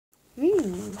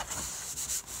too.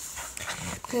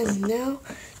 Because now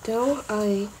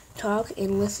I talk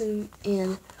and listen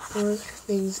and work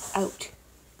things out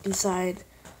inside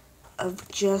of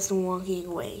just walking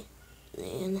away.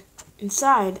 And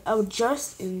inside of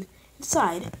just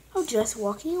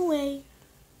walking away.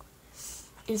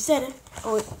 Instead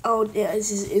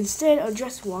of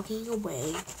just walking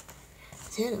away.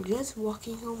 Instead of just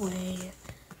walking away.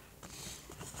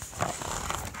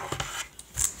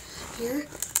 Here,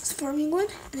 it's farming one,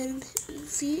 and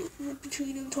see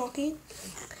between them talking.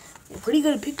 Pretty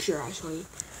good picture actually.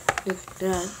 It's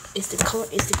the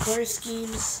color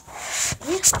schemes.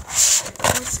 Yeah,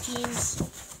 color schemes.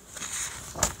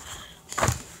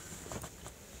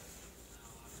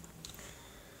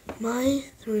 My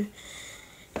throat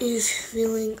is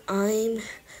feeling I'm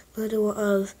little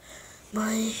of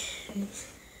my.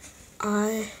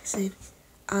 I said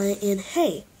I and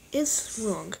hey, it's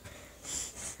wrong.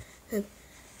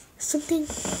 Something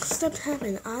stepped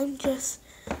happened. I'm just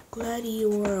glad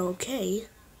you are okay.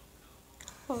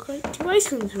 Okay, 2 ice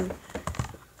creams.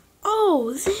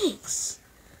 Oh, thanks.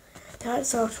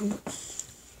 That's awesome.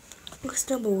 Looks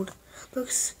stumbled.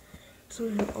 Looks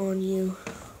something on you.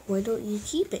 Why don't you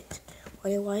keep it?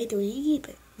 Why don't you keep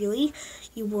it? Really?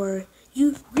 You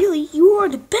are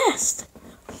the best.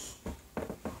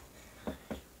 I'm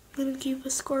gonna keep a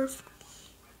scarf.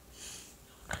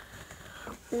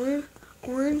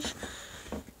 Orange,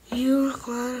 you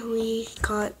glad we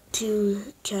got to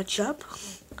catch up?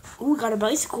 Ooh, we got a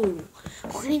bicycle.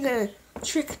 We're gonna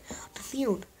trick the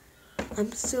field.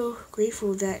 I'm so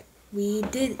grateful that we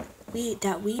did.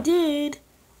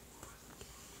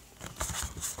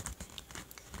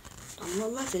 Our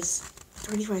life is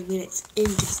 35 minutes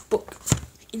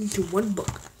into one book.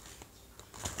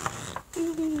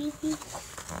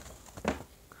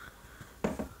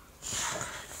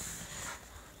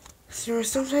 So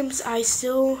sometimes I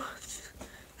still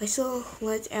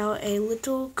let out a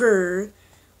little grr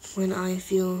when I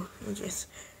feel just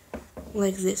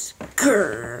like this.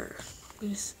 Grr.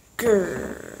 This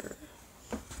grr.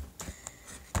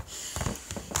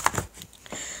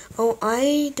 Oh,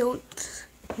 I don't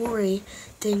worry.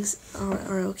 Things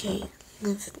are okay.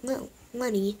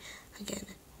 Lenny again.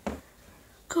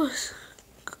 Goose,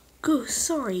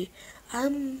 sorry.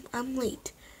 I'm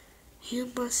late.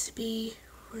 You must be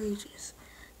courageous.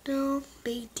 No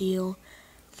big deal.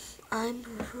 I'm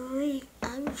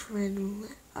friendless.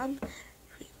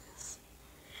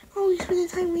 Oh, you spend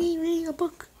the time reading a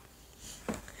book.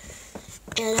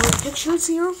 And pictures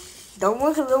here. Don't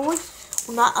look.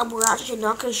 We're actually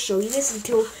not going to show you this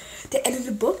until the end of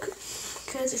the book,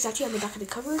 because it's actually on the back of the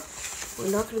cover.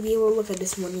 We're not going to be able to look at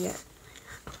this one yet.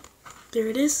 There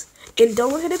it is. And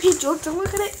don't look at it, Pete. Don't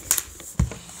look at it.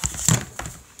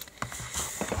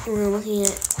 And we're looking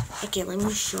at. Okay, let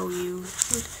me show you.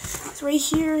 It's right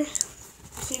here.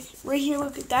 Right here,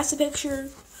 look, that's the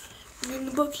picture. And in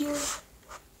the book here.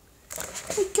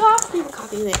 Oh my god, we have a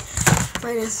copy of it.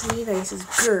 Right now, see that it says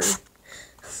grr.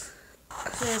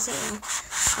 Okay, so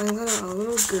I got a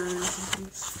little grr.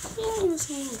 Yeah, it was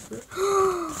a little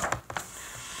grr.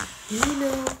 You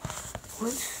know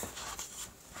what?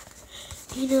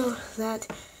 You know that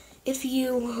if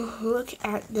you look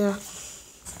at the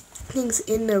things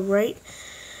in the right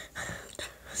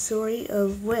sort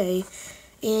of way,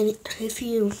 and if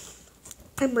you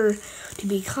remember to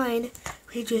be kind,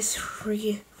 we just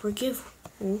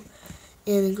forgiveful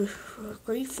and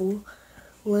grateful,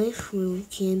 life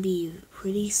can be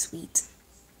pretty sweet.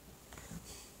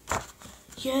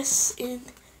 Yes,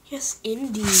 indeed.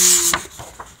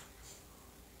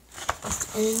 That's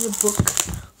the end of the book.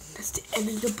 That's the end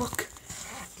of the book.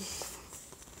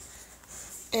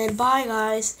 And bye,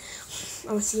 guys.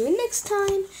 I'll see you next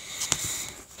time.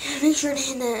 Make sure to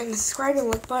hit that subscribe and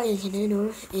like button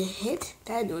and hit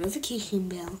that notification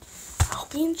bell. I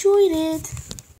hope you enjoyed it.